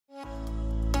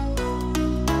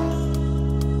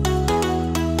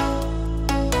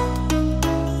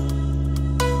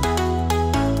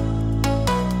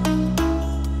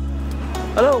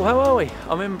boy,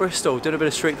 I'm in Bristol doing a bit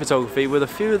of street photography with a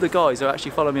few of the guys who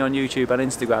actually follow me on YouTube and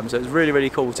Instagram, so it's really, really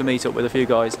cool to meet up with a few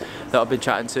guys that I've been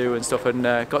chatting to and stuff, and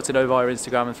got to know via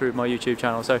Instagram and through my YouTube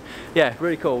channel. So yeah,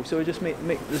 really cool. So we just meet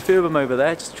there's a few of them over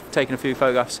there, just taking a few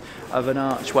photographs of an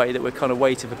archway that we're kind of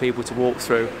waiting for people to walk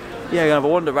through. Yeah, gonna have a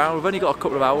wander around. We've only got a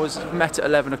couple of hours. Met at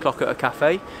 11 o'clock at a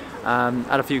cafe.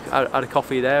 Had a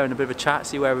coffee there and a bit of a chat,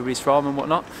 see where everybody's from and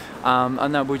whatnot,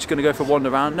 and then we're just going to go for a wander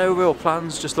around. No real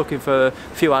plans, just looking for a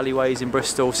few alleyways in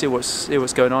Bristol, see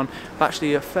what's going on. But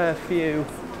actually a fair few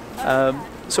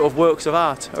sort of works of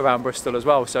art around Bristol as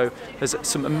well, so there's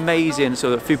some amazing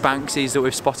sort of a few Banksies that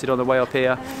we've spotted on the way up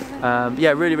here.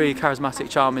 Yeah, really, really charismatic,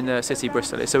 charming city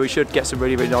Bristol is, so we should get some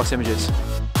really, really nice images.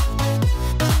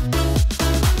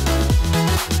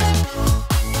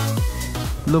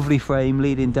 Lovely frame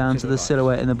leading down to the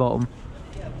silhouette in the bottom.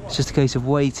 It's just a case of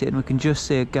waiting. We can just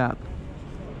see a gap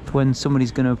for when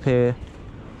somebody's going to appear.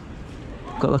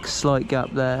 Got like a slight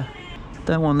gap there.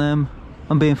 Don't want them.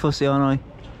 I'm being fussy, aren't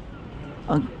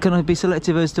I? Can I be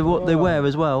selective as to what they wear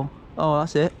as well? Oh,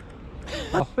 that's it.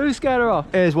 Who scared her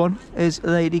off? Here's one. Here's a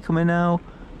lady coming now.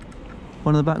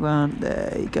 One in the background.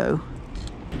 There you go.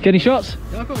 Get any shots?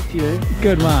 Yeah, I've got a few.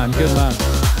 Good man, good man.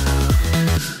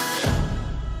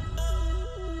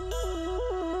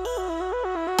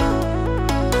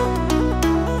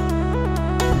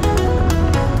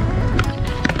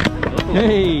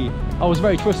 Hey, I was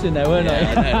very trusting there, weren't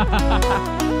I?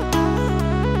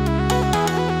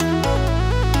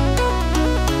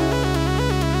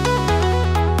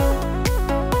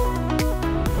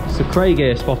 So Craig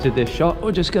here spotted this shot.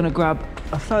 We're just going to grab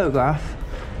a photograph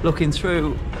looking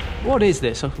through, what is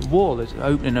this? A wall, there's an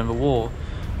opening of a wall.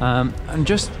 And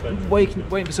just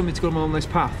waiting for somebody to come on this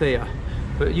path here,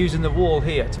 but using the wall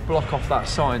here to block off that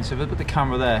sign. So if I put the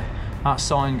camera there, that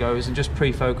sign goes, and just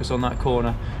pre-focus on that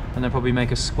corner, and then probably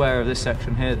make a square of this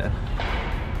section here then.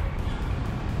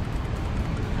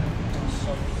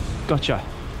 Gotcha.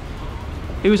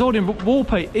 He was holding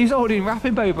wallpaper, he was holding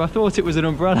wrapping paper. I thought it was an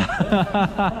umbrella.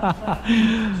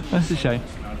 That's a shame.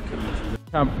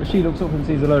 She looks up and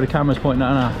sees a load of cameras pointing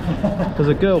at her. There's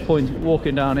a girl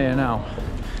walking down here now.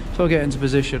 So I'll get into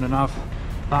position and have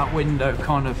that window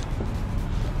kind of,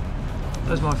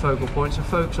 there's my focal point, so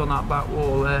focus on that back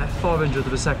wall there, 500th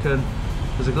of a second.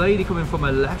 There's a lady coming from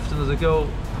her left and there's a girl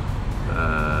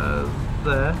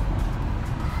there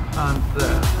and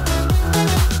there.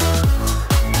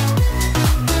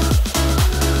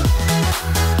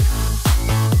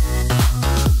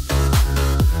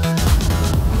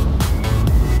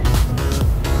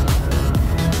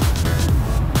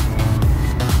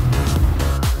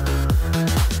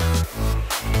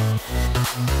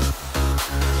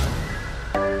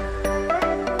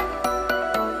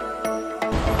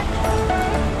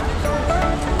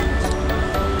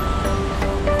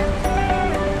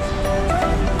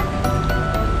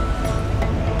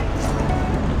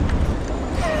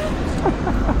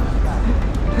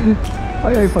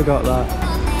 I hope I got that.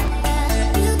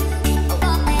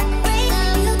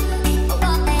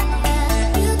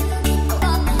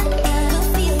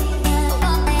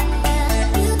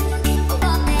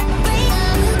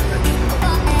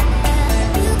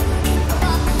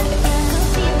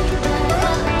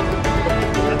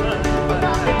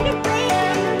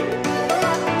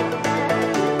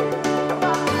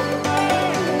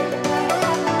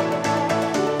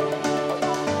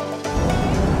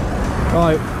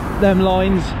 Right, them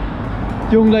lines,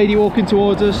 young lady walking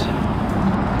towards us,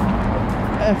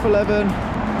 F11,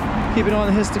 keep an eye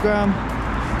on the histogram,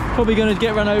 probably going to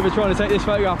get run over trying to take this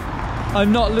photograph.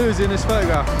 I'm not losing this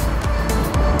photograph.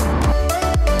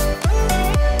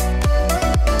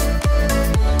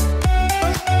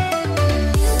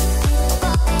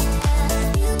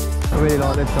 I really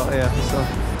like this shot here, so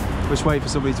just wait for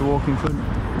somebody to walk in front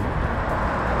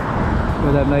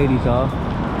where them ladies are,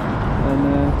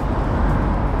 and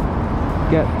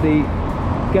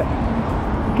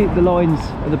keep the lines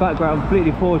in the background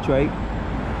completely portrait,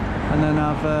 and then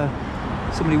have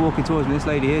somebody walking towards me. This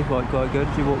lady here is quite good.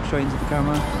 She walks straight into the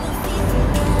camera.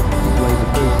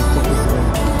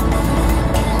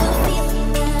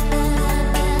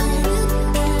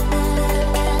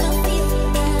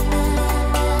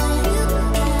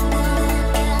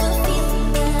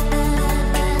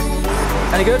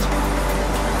 Any good?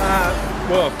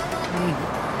 Well,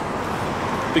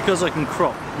 because I can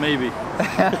crop, maybe.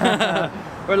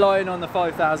 Relying on the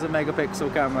 5,000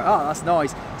 megapixel camera. Oh, that's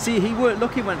nice. See, he weren't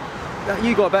looking when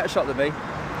you got a better shot than me,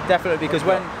 definitely, because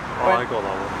when I got that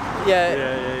one. Yeah.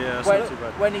 That's not too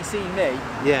bad. When he seen me,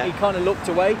 yeah, he kind of looked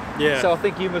away. Yeah. So I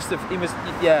think he must.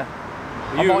 Yeah.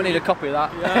 I might need a copy of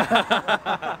that.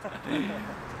 Yeah.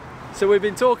 So we've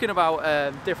been talking about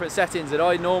different settings that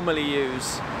I normally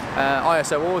use,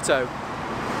 ISO auto,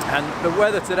 and the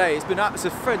weather today it's a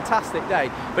fantastic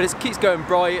day, but it keeps going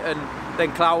bright and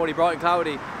then cloudy, bright and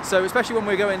cloudy. So especially when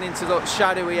we're going into the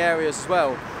shadowy areas as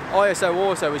well, ISO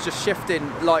auto is just shifting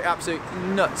like absolute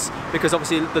nuts, because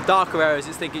obviously the darker areas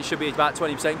it's thinking it should be about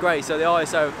 20% grey, so the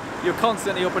ISO, you're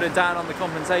constantly up and down on the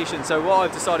compensation. So what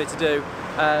I've decided to do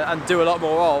and do a lot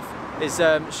more of is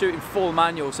shooting full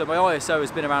manual. So my ISO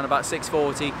has been around about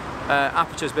 640,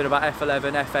 aperture's been about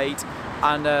f11, f8,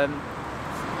 and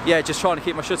yeah, just trying to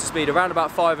keep my shutter speed around about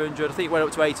 500. I think it went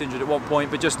up to 800 at one point,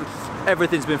 but just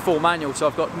everything's been full manual, so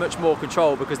I've got much more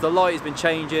control because the light has been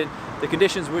changing, the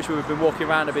conditions in which we've been walking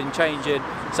around have been changing.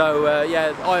 So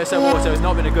yeah, ISO auto has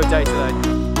not been a good day today.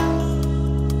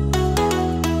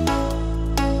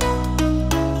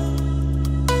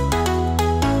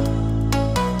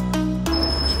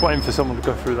 Waiting for someone to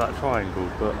go through that triangle,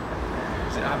 but...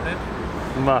 Is it happening?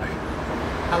 No.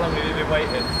 How long have you been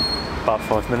waiting? About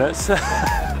 5 minutes.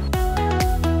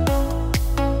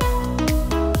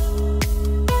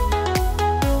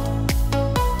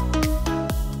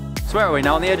 So where are we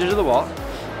now? On the edges of the what?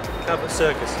 Cabot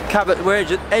Circus. Cabot, we're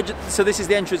edge, so this is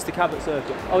the entrance to Cabot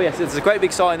Circus. Oh yes, there's a great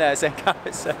big sign there saying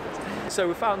Cabot Circus. So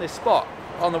we found this spot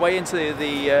on the way into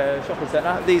the shopping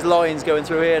centre. These lines going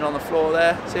through here and on the floor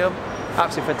there, see them?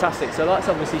 Absolutely fantastic. So that's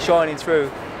obviously shining through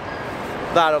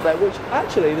that up there, which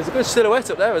actually there's a good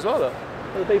silhouette up there as well, look.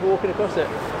 The people walking across it.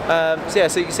 So yeah,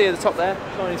 so you can see at the top there,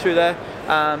 shining through there.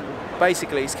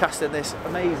 Basically it's casting this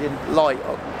amazing light,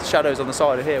 shadows on the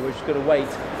side of here, which is going to wait,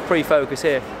 pre-focus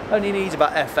here. Only needs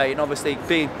about f8, and obviously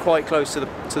being quite close to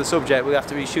the subject, we have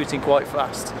to be shooting quite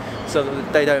fast so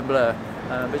that they don't blur.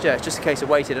 But yeah, it's just a case of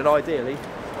waiting, and ideally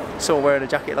someone wearing a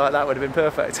jacket like that would have been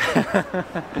perfect.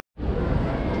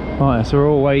 Right, so we're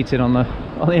all waiting on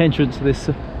the entrance to this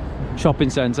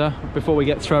shopping centre before we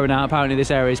get thrown out. Apparently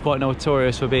this area is quite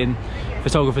notorious for being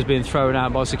photographers being thrown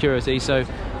out by security. So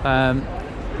I'm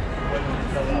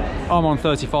on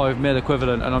 35 mil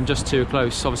equivalent and I'm just too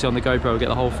close. Obviously on the GoPro we'll get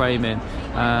the whole frame in,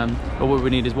 but what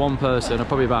we need is one person, or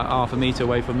probably about half a metre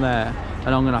away from there,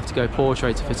 and I'm going to have to go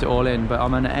portrait to fit it all in. But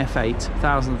I'm on an f8,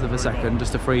 thousandth of a second,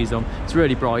 just to freeze them. It's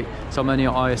really bright, so I'm only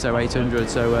at ISO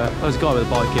 800, so there's a guy with a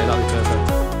bike here, that'd be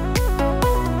perfect.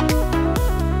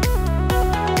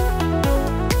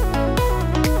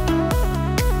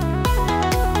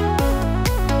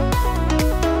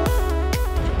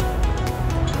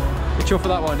 For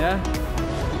that one, yeah?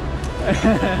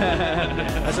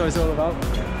 That's what it's all about.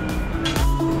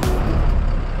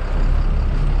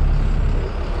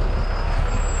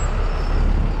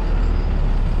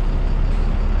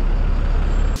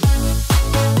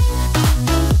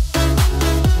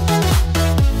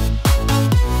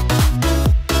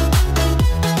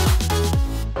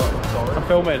 I'm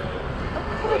filming.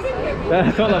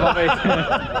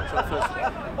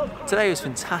 Today was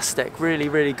fantastic, really,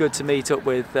 really good to meet up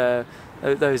with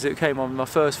those that came on my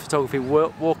first photography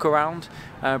walk around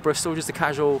Bristol. Just a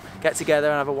casual get together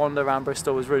and have a wander around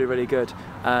Bristol was really, really good.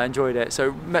 Enjoyed it.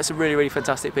 So met some really, really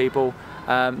fantastic people.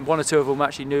 One or two of them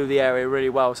actually knew the area really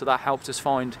well, so that helped us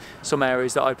find some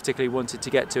areas that I particularly wanted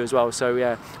to get to as well. So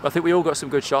yeah, I think we all got some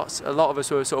good shots. A lot of us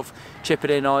were sort of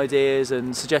chipping in ideas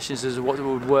and suggestions as to what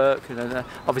would work, and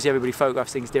obviously everybody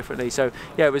photographs things differently. So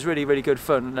yeah, it was really, really good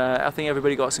fun. I think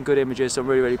everybody got some good images, so I'm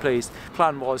really, really pleased.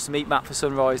 Plan was to meet Matt for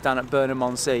sunrise down at Burnham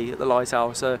on Sea at the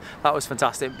lighthouse. That was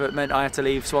fantastic, but it meant I had to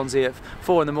leave Swansea at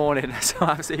 4 in the morning, so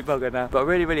I'm absolutely buggered now. But I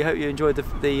really, really hope you enjoyed the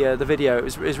video. It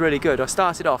was really good. I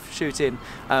started off shooting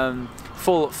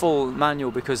full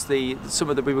manual because we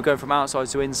were going from outside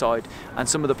to inside, and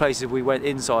some of the places we went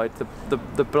inside,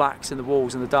 the blacks in the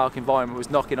walls and the dark environment was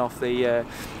knocking off the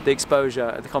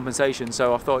exposure, the compensation.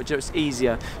 So I thought it just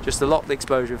easier just to lock the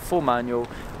exposure full manual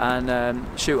and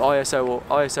shoot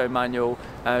ISO manual,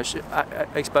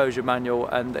 exposure manual,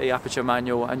 and the aperture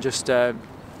manual, and just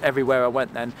everywhere I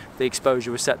went then the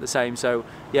exposure was set the same. So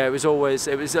yeah, it was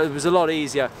a lot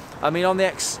easier. I mean, on the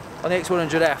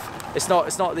X100F it's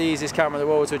not the easiest camera in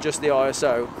the world to adjust the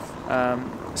ISO,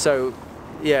 so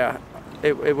yeah,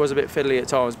 it was a bit fiddly at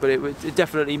times, but it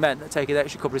definitely meant that taking an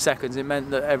extra couple of seconds, it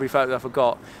meant that every photograph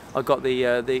I got the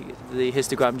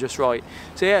histogram just right.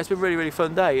 So yeah, it's been a really, really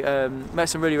fun day. Met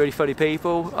some really, really funny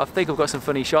people. I think I've got some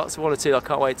funny shots, one or two I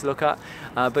can't wait to look at.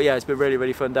 But yeah, it's been a really,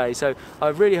 really fun day. So I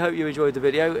really hope you enjoyed the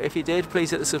video. If you did,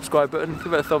 please hit the subscribe button,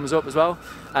 give it a thumbs up as well.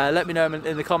 Let me know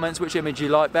in the comments which image you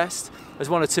like best. There's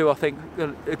one or two I think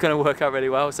are going to work out really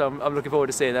well, so I'm looking forward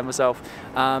to seeing them myself.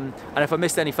 And if I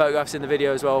missed any photographs in the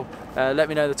video as well, let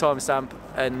me know the timestamp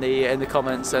in the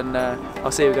comments, and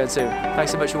I'll see you again soon.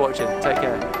 Thanks so much for watching. Take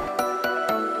care.